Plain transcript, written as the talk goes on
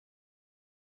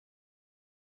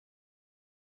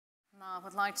Now I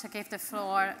would like to give the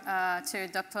floor to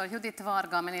Dr. Judit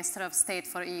Varga, Minister of State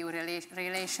for EU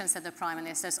Relations at the Prime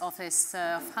Minister's Office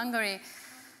of Hungary,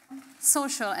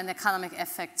 Social and Economic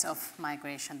Effects of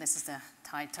Migration. This is the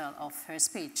title of her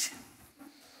speech.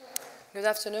 Good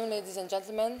afternoon, ladies and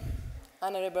gentlemen,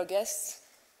 honorable guests.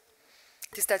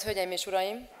 Tisztelt Hölgyeim és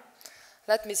Uraim!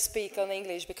 Let me speak in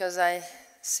English because I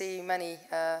see many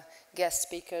guest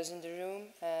speakers in the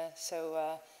room.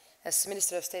 As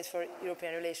Minister of State for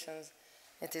European Relations,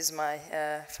 it is my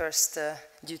first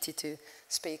duty to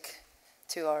speak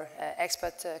to our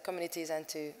expat communities and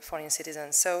to foreign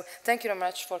citizens. So thank you very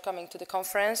much for coming to the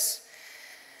conference.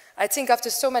 I think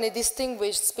after so many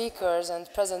distinguished speakers and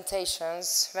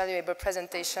presentations, valuable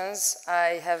presentations,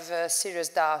 I have serious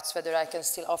doubts whether I can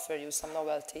still offer you some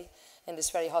novelty in this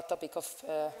very hot topic of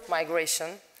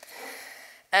migration.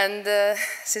 And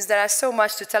since there is so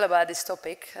much to tell about this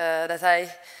topic that I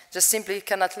just simply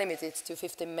cannot limit it to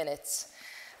 15 minutes,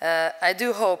 I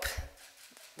do hope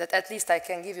that at least I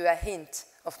can give you a hint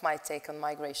of my take on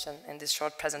migration in this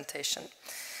short presentation.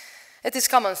 It is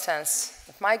common sense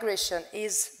that migration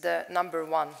is the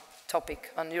 #1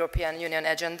 topic on the European Union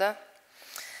agenda.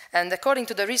 And according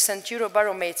to the recent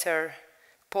Eurobarometer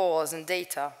polls and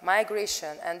data,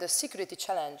 migration and the security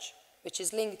challenge which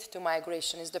is linked to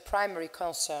migration is the primary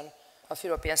concern of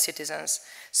European citizens.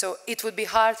 So it would be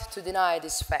hard to deny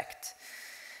this fact.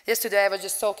 Yesterday I was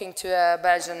just talking to a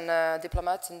Belgian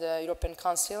diplomat in the European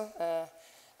Council,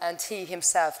 and he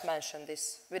himself mentioned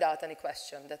this without any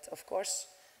question, that of course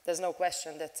there's no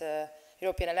question that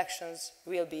European elections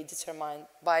will be determined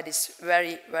by this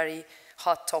very, very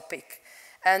hot topic.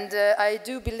 And I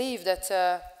do believe that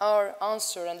our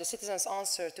answer and the citizens'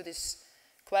 answer to this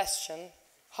question,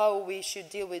 how we should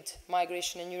deal with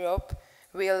migration in Europe,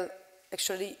 will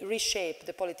actually reshape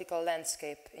the political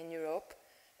landscape in Europe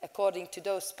according to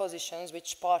those positions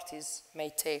which parties may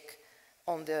take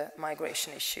on the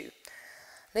migration issue.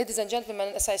 Ladies and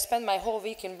gentlemen, as I spent my whole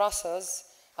week in Brussels,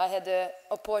 I had the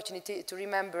opportunity to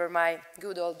remember my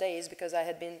good old days because I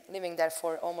had been living there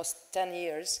for almost 10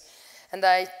 years. And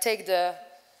I take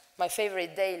my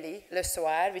favorite daily, Le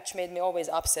Soir, which made me always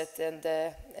upset and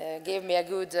gave me a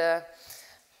good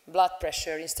blood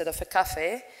pressure instead of a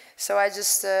cafe. So I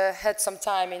just had some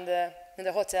time in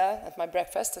the hotel at my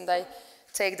breakfast, and I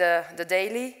take the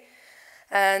daily.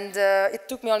 And it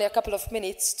took me only a couple of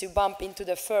minutes to bump into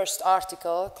the first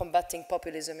article combating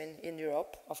populism in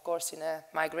Europe, of course in a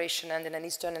migration and in an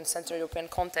Eastern and Central European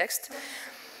context.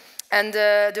 And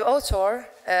the author,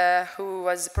 who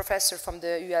was a professor from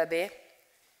the ULB,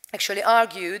 actually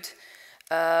argued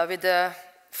with the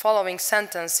following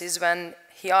sentences when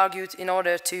he argued in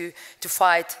order to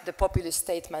fight the populist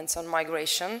statements on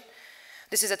migration.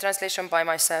 This is a translation by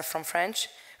myself from French.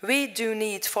 We do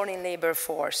need foreign labor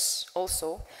force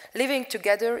also. Living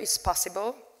together is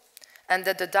possible, and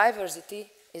that the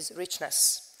diversity is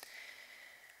richness.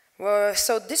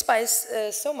 So despite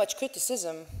so much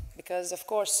criticism, because of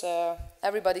course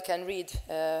everybody can read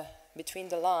between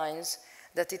the lines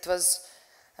that it was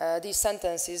these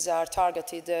sentences are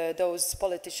targeted those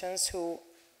politicians who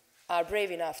are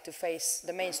brave enough to face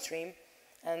the mainstream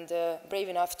and brave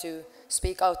enough to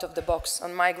speak out of the box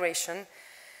on migration.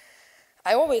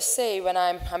 I always say when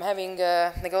I'm having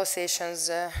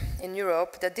negotiations in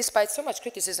Europe that despite so much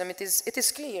criticism, it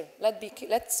is clear,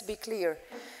 let's be clear.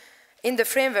 In the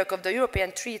framework of the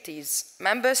European treaties,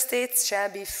 member states shall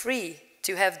be free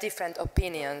to have different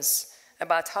opinions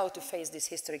about how to face this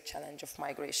historic challenge of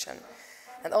migration.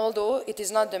 And although it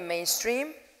is not the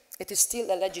mainstream, it is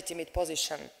still a legitimate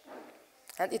position.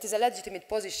 And it is a legitimate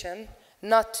position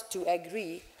not to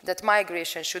agree that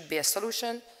migration should be a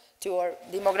solution to our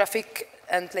demographic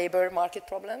and labor market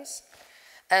problems,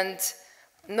 and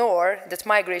nor that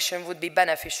migration would be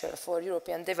beneficial for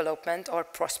European development or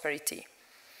prosperity.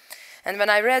 And when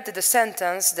I read the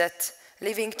sentence that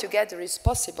living together is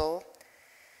possible,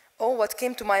 what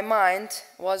came to my mind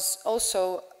was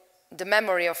also the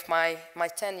memory of my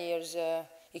 10 years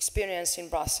experience in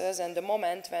Brussels, and the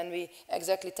moment when we,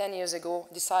 exactly 10 years ago,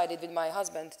 decided with my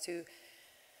husband to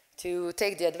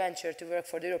take the adventure to work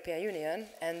for the European Union,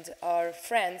 and our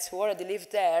friends who already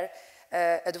lived there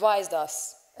advised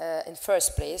us in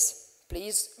first place,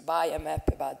 please buy a map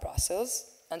about Brussels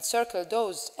and circle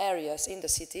those areas in the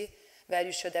city where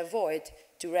you should avoid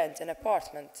to rent an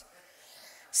apartment.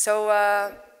 So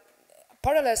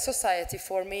parallel society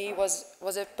for me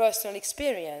was a personal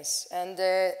experience, and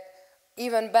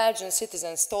even Belgian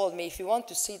citizens told me, if you want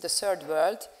to see the third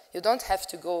world, you don't have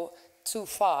to go too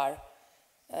far.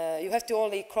 You have to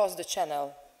only cross the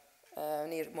channel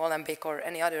near Molenbeek or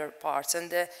any other parts.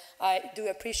 And I do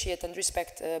appreciate and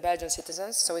respect Belgian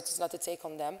citizens, so it is not a take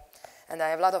on them. And I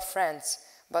have a lot of friends,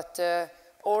 but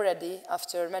already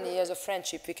after many years of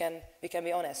friendship, we can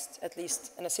be honest, at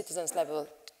least on a citizens level,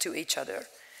 to each other.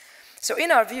 So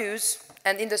in our views,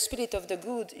 and in the spirit of the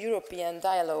good European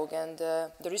dialogue and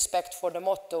the respect for the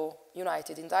motto,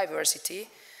 united in diversity,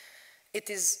 it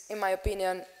is, in my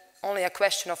opinion, only a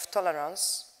question of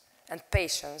tolerance and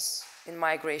patience in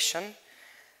migration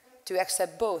to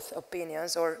accept both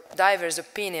opinions or diverse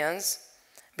opinions,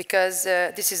 because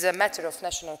this is a matter of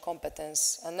national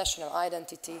competence and national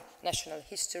identity, national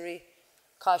history,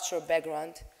 cultural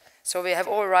background. So we have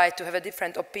all right to have a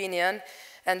different opinion,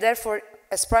 and therefore,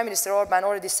 as Prime Minister Orbán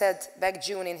already said back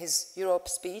June in his Europe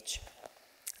speech,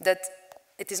 that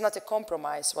it is not a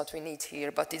compromise what we need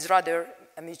here, but it's rather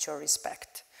a mutual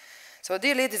respect. So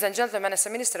dear ladies and gentlemen, as a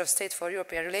Minister of State for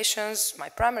European Relations, my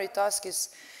primary task is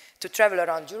to travel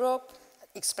around Europe,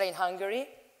 explain Hungary,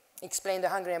 explain the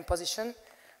Hungarian position,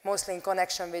 mostly in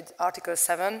connection with Article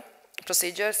 7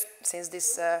 procedures, since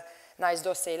this nice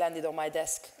dossier landed on my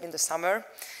desk in the summer.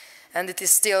 And it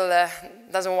is still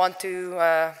doesn't want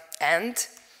to end.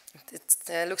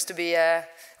 It looks to be,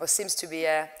 or seems to be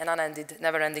an unended,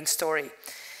 never-ending story.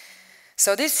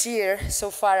 So this year,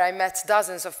 so far, I met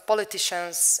dozens of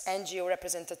politicians, NGO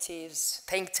representatives,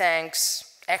 think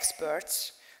tanks,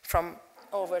 experts from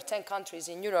over 10 countries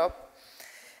in Europe.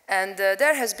 And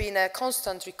there has been a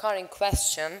constant recurring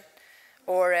question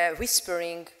or a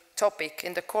whispering topic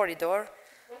in the corridor: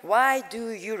 why do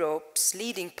Europe's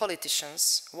leading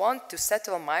politicians want to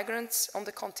settle migrants on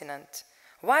the continent?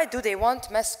 Why do they want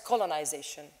mass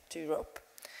colonization to Europe?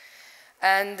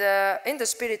 And in the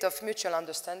spirit of mutual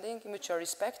understanding, mutual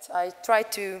respect, I try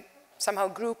to somehow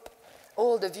group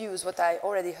all the views what I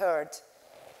already heard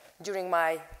during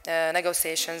my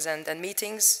negotiations and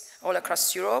meetings all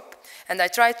across Europe. And I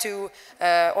try to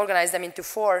organize them into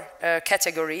 4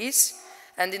 categories.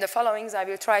 And in the followings, I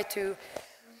will try to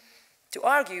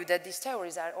argue that these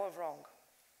theories are all wrong.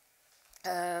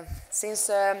 Since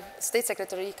State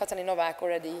Secretary Katalin Novák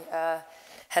already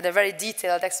had a very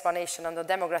detailed explanation on the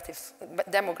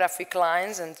demographic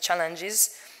lines and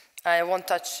challenges, I won't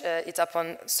touch it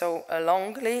upon so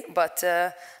longly, but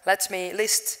let me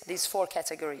list these 4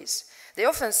 categories. They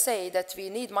often say that we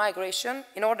need migration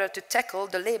in order to tackle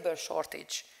the labor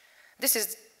shortage. This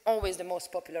is always the most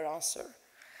popular answer.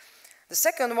 The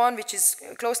second one, which is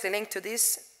closely linked to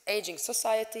this, aging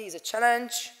society is a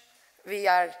challenge. We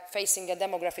are facing a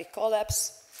demographic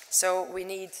collapse, so we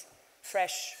need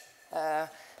fresh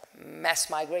mass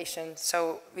migration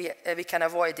so we can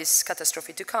avoid this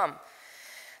catastrophe to come.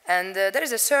 And there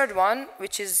is a third one,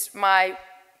 which is my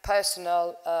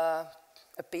personal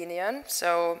opinion.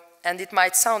 And it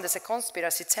might sound as a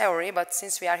conspiracy theory, but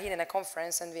since we are here in a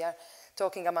conference and we are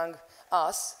talking among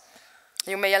us,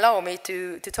 you may allow me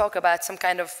to talk about some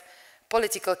kind of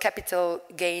political capital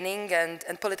gaining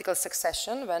and political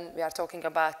succession when we are talking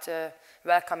about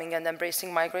welcoming and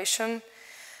embracing migration.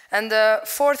 And the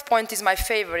fourth point is my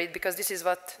favorite, because this is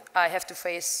what I have to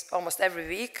face almost every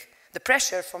week: the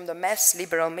pressure from the mass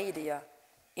liberal media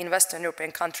in Western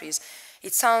European countries.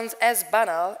 It sounds as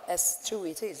banal as true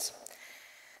it is.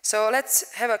 So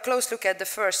let's have a close look at the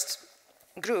first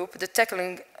group, the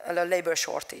tackling the labor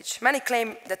shortage. Many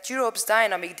claim that Europe's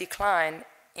dynamic decline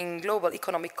in global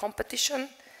economic competition,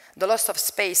 the loss of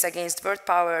space against world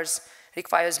powers,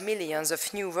 requires millions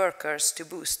of new workers to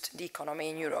boost the economy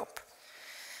in Europe.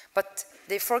 But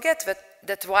they forget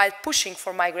that while pushing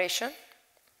for migration,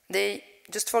 they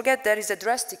just forget there is a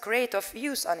drastic rate of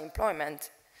youth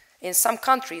unemployment in some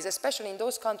countries, especially in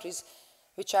those countries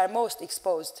which are most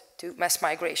exposed to mass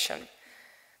migration.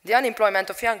 The unemployment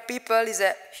of young people is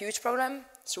a huge problem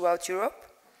throughout Europe,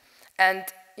 and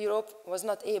Europe was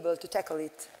not able to tackle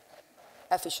it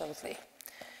efficiently.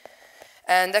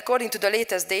 And according to the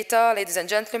latest data, ladies and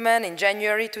gentlemen, in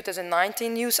January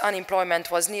 2019, youth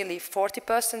unemployment was nearly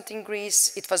 40% in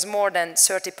Greece. It was more than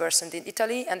 30% in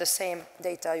Italy, and the same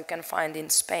data you can find in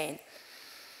Spain.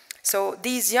 So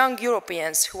these young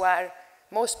Europeans who are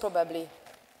most probably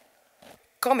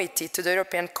committed to the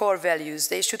European core values,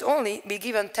 they should only be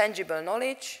given tangible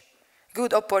knowledge,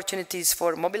 good opportunities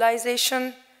for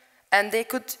mobilization, and they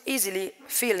could easily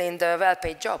fill in the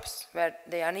well-paid jobs where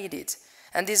they are needed.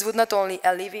 And this would not only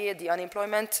alleviate the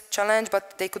unemployment challenge,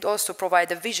 but they could also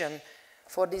provide a vision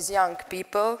for these young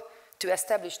people to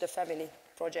establish the family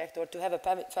project or to have a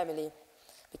family.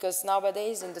 Because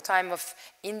nowadays, in the time of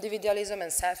individualism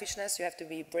and selfishness, you have to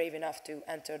be brave enough to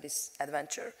enter this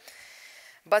adventure.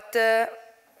 But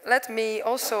let me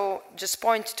also just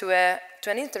point to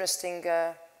an interesting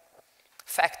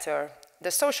factor.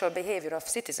 The social behavior of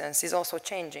citizens is also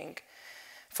changing.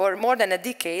 For more than a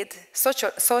decade,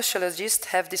 sociologists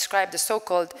have described the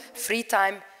so-called free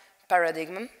time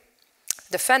paradigm,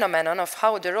 the phenomenon of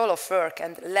how the role of work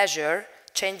and leisure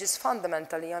changes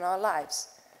fundamentally on our lives.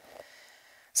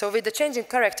 So with the changing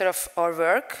character of our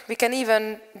work, we can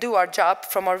even do our job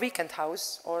from our weekend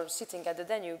house or sitting at the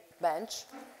Danube bench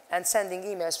and sending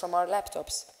emails from our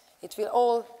laptops. It will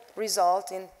all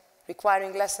result in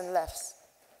requiring less and less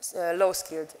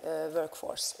low-skilled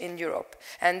workforce in Europe.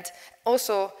 And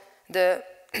also the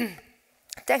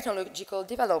technological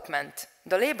development,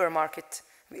 the labor market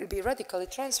will be radically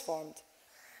transformed.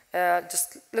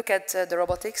 Just look at the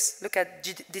robotics, look at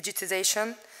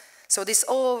digitization. So this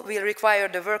all will require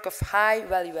the work of high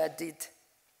value-added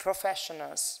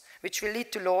professionals, which will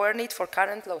lead to lower need for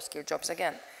current low-skilled jobs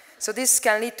again. So this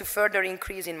can lead to further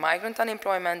increase in migrant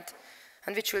unemployment,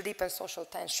 and which will deepen social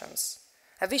tensions.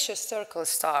 A vicious circle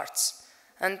starts,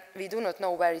 and we do not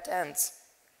know where it ends.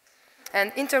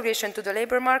 And integration to the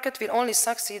labor market will only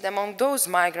succeed among those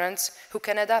migrants who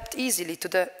can adapt easily to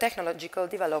the technological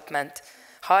development.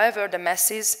 However, the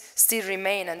masses still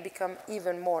remain and become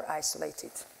even more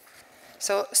isolated.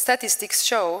 So statistics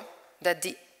show that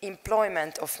the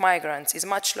employment of migrants is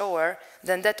much lower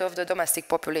than that of the domestic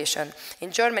population.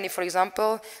 In Germany, for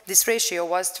example, this ratio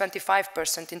was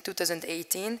 25% in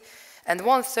 2018, and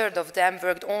 1/3 of them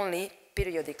worked only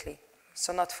periodically,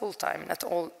 so not full-time, not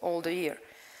all the year.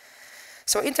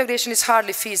 So integration is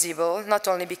hardly feasible, not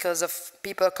only because of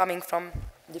people coming from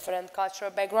different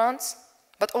cultural backgrounds,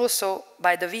 but also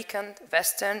by the weakened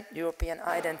Western European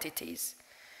identities.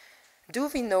 Do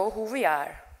we know who we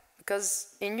are?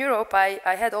 Because in Europe,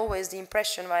 I had always the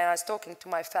impression when I was talking to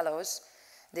my fellows,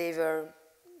 they were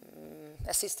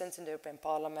assistants in the European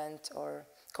Parliament or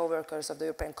co-workers of the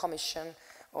European Commission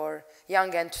or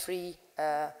young and free,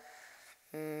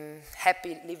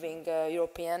 happy living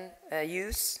European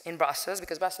youth in Brussels,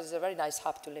 because Brussels is a very nice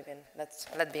hub to live in, let's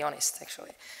be honest,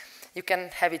 actually. You can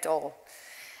have it all.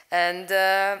 And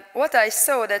what I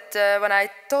saw that when I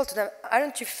told them,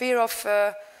 aren't you fear of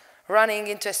running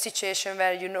into a situation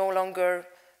where you no longer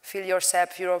feel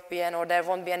yourself European or there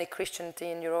won't be any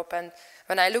Christianity in Europe? And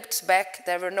when I looked back,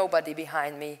 there were nobody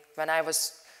behind me when I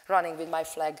was running with my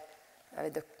flag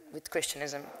with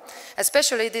Christianism.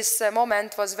 Especially this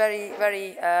moment was very,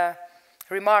 very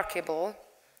remarkable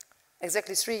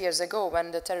exactly 3 years ago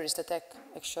when the terrorist attack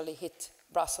actually hit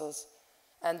Brussels.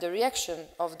 And the reaction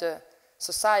of the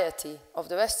society, of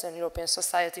the Western European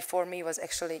society, for me was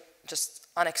actually just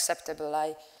unacceptable.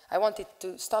 I wanted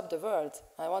to stop the world.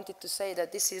 I wanted to say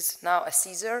that this is now a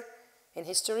Caesar in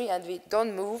history and we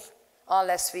don't move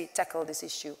unless we tackle this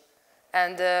issue.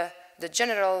 And the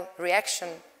general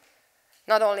reaction,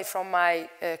 not only from my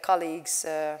colleagues,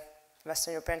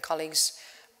 Western European colleagues,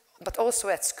 but also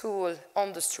at school,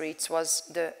 on the streets, was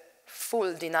the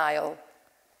full denial.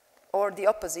 Or the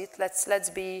opposite, let's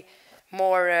be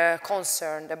more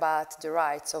concerned about the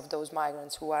rights of those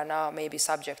migrants who are now maybe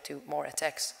subject to more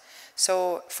attacks.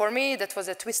 So for me, that was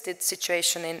a twisted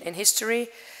situation in history.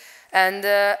 And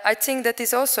I think that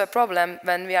is also a problem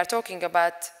when we are talking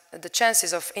about the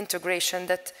chances of integration,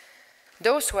 that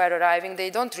those who are arriving, they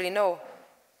don't really know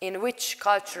in which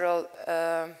cultural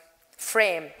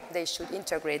frame they should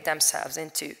integrate themselves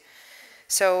into.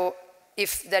 So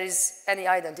if there is any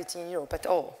identity in Europe at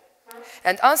all.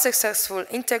 And unsuccessful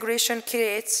integration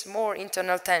creates more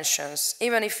internal tensions,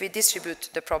 even if we distribute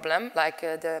the problem, like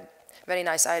the very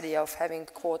nice idea of having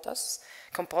quotas,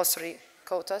 compulsory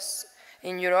quotas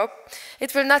in Europe.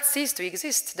 It will not cease to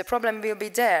exist. The problem will be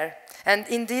there. And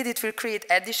indeed, it will create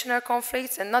additional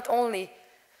conflicts, and not only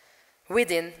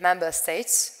within member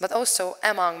states, but also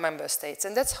among member states.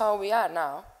 And that's how we are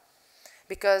now.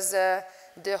 Because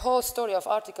the whole story of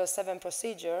Article 7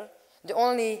 procedure, the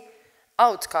only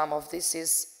outcome of this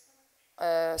is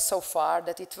so far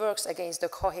that it works against the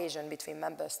cohesion between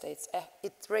member states.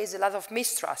 It raises a lot of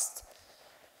mistrust.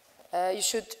 You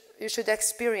should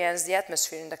experience the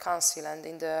atmosphere in the council and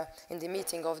in the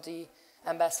meeting of the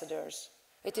ambassadors.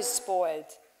 It is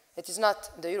spoiled. It is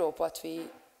not the Europe what we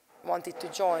wanted to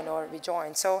join or we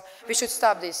joined. So we should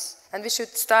stop this, and we should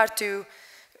start to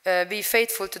be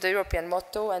faithful to the European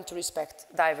motto and to respect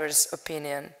diverse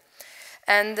opinion.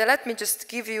 And let me just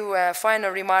give you a final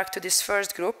remark to this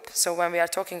first group. So when we are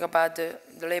talking about the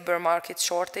labor market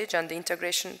shortage and the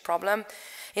integration problem,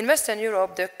 in Western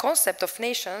Europe, the concept of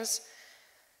nations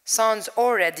sounds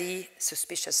already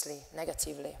suspiciously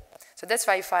negatively. So that's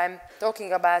why if I'm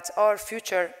talking about our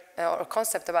future, or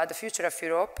concept about the future of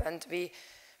Europe, and we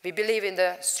believe in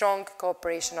the strong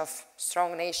cooperation of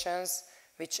strong nations,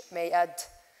 which may add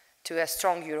to a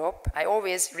strong Europe, I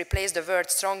always replace the word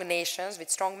strong nations with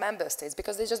strong member states,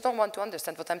 because they just don't want to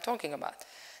understand what I'm talking about.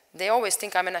 They always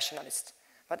think I'm a nationalist,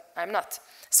 but I'm not.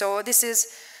 So this is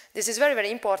very,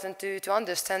 very important to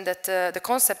understand that the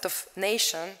concept of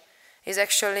nation is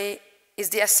actually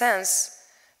the essence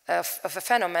of a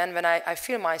phenomenon when I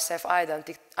feel myself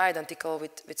identical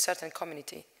with certain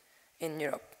community in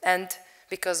Europe, and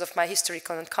because of my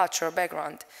historical and cultural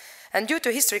background. And due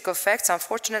to historical facts,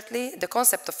 unfortunately, the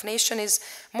concept of nation is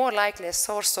more likely a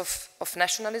source of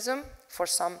nationalism for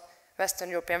some Western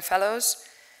European fellows,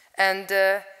 and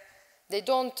they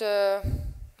don't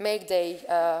make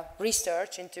their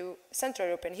research into Central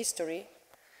European history,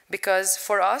 because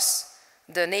for us,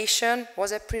 the nation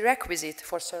was a prerequisite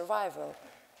for survival,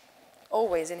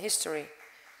 always in history.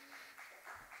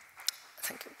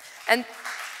 Thank you.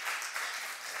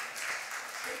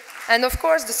 And of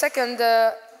course, the second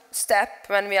step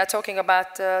when we are talking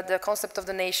about the concept of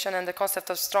the nation and the concept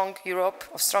of strong Europe,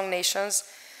 of strong nations,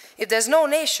 if there's no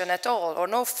nation at all, or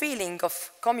no feeling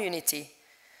of community,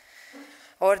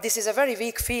 or this is a very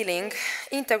weak feeling,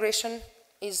 integration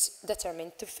is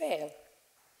determined to fail.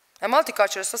 A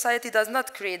multicultural society does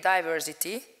not create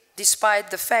diversity,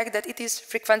 despite the fact that it is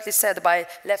frequently said by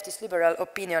leftist liberal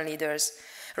opinion leaders.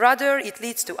 Rather, it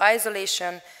leads to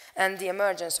isolation and the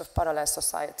emergence of parallel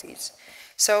societies.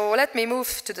 So let me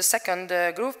move to the second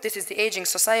group. This is the aging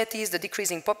societies, the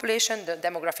decreasing population, the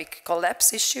demographic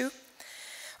collapse issue.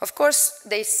 Of course,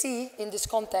 they see in this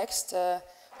context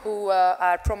who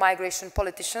are pro-migration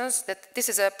politicians that this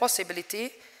is a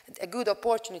possibility, a good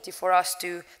opportunity for us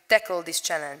to tackle this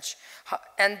challenge.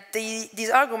 And these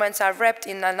arguments are wrapped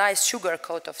in a nice sugar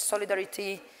coat of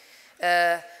solidarity,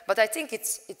 but I think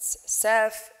it's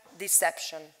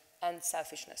self-deception and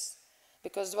selfishness.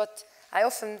 Because what I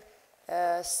often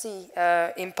see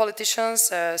in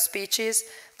politicians' speeches,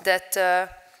 that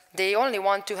they only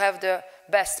want to have the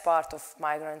best part of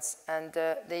migrants, and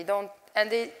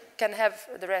they can have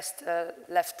the rest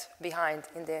left behind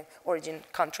in their origin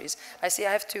countries. I see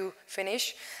I have to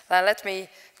finish. Let me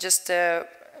just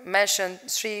mention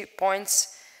 3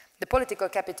 points. The political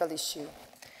capital issue.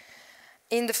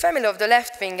 In the family of the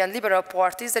left wing and liberal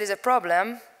parties, there is a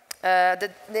problem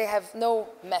that they have no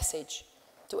message.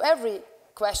 To every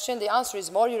question, the answer is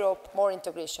more Europe, more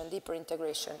integration, deeper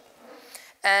integration.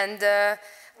 And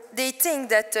they think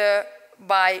that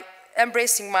by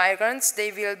embracing migrants,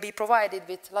 they will be provided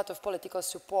with a lot of political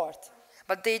support.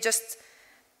 But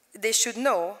they should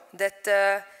know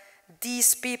that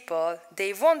these people,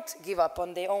 they won't give up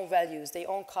on their own values, their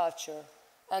own culture.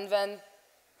 And when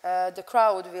the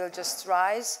crowd will just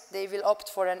rise, they will opt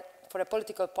for a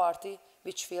political party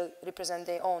which will represent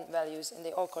their own values and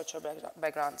their own cultural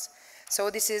backgrounds. So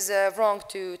this is wrong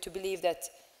to believe that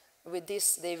with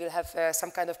this they will have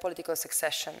some kind of political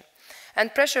succession.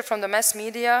 And pressure from the mass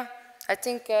media, I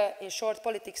think in short,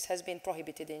 politics has been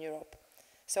prohibited in Europe.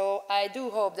 So I do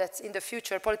hope that in the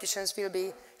future politicians will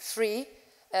be free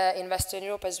in Western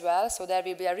Europe as well, so there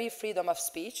will be a real freedom of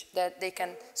speech, that they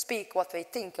can speak what they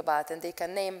think about and they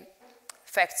can name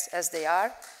facts as they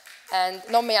are, and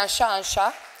non me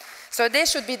ansha. So they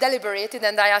should be deliberated,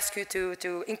 and I ask you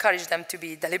to encourage them to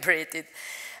be deliberated.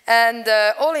 And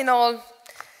all in all,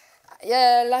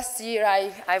 yeah, last year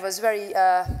I was very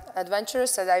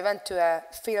adventurous, and I went to a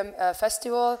film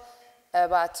festival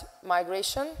about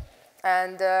migration,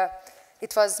 and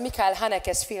it was Michael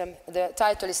Haneke's film. The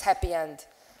title is Happy End.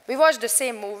 We watched the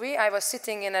same movie. I was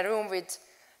sitting in a room with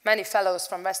many fellows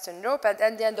from Western Europe, and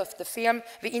at the end of the film,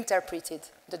 we interpreted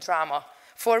the drama.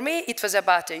 For me, it was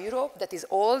about a Europe that is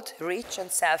old, rich,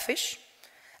 and selfish,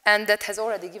 and that has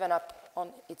already given up on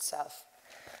itself.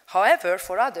 However,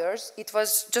 for others, it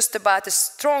was just about a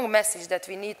strong message that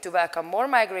we need to welcome more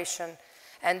migration,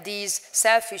 and these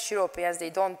selfish Europeans, they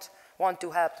don't want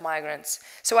to help migrants.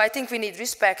 So I think we need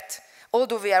respect.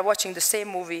 Although we are watching the same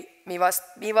movie, we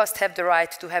must have the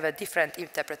right to have a different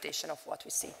interpretation of what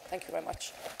we see. Thank you very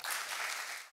much.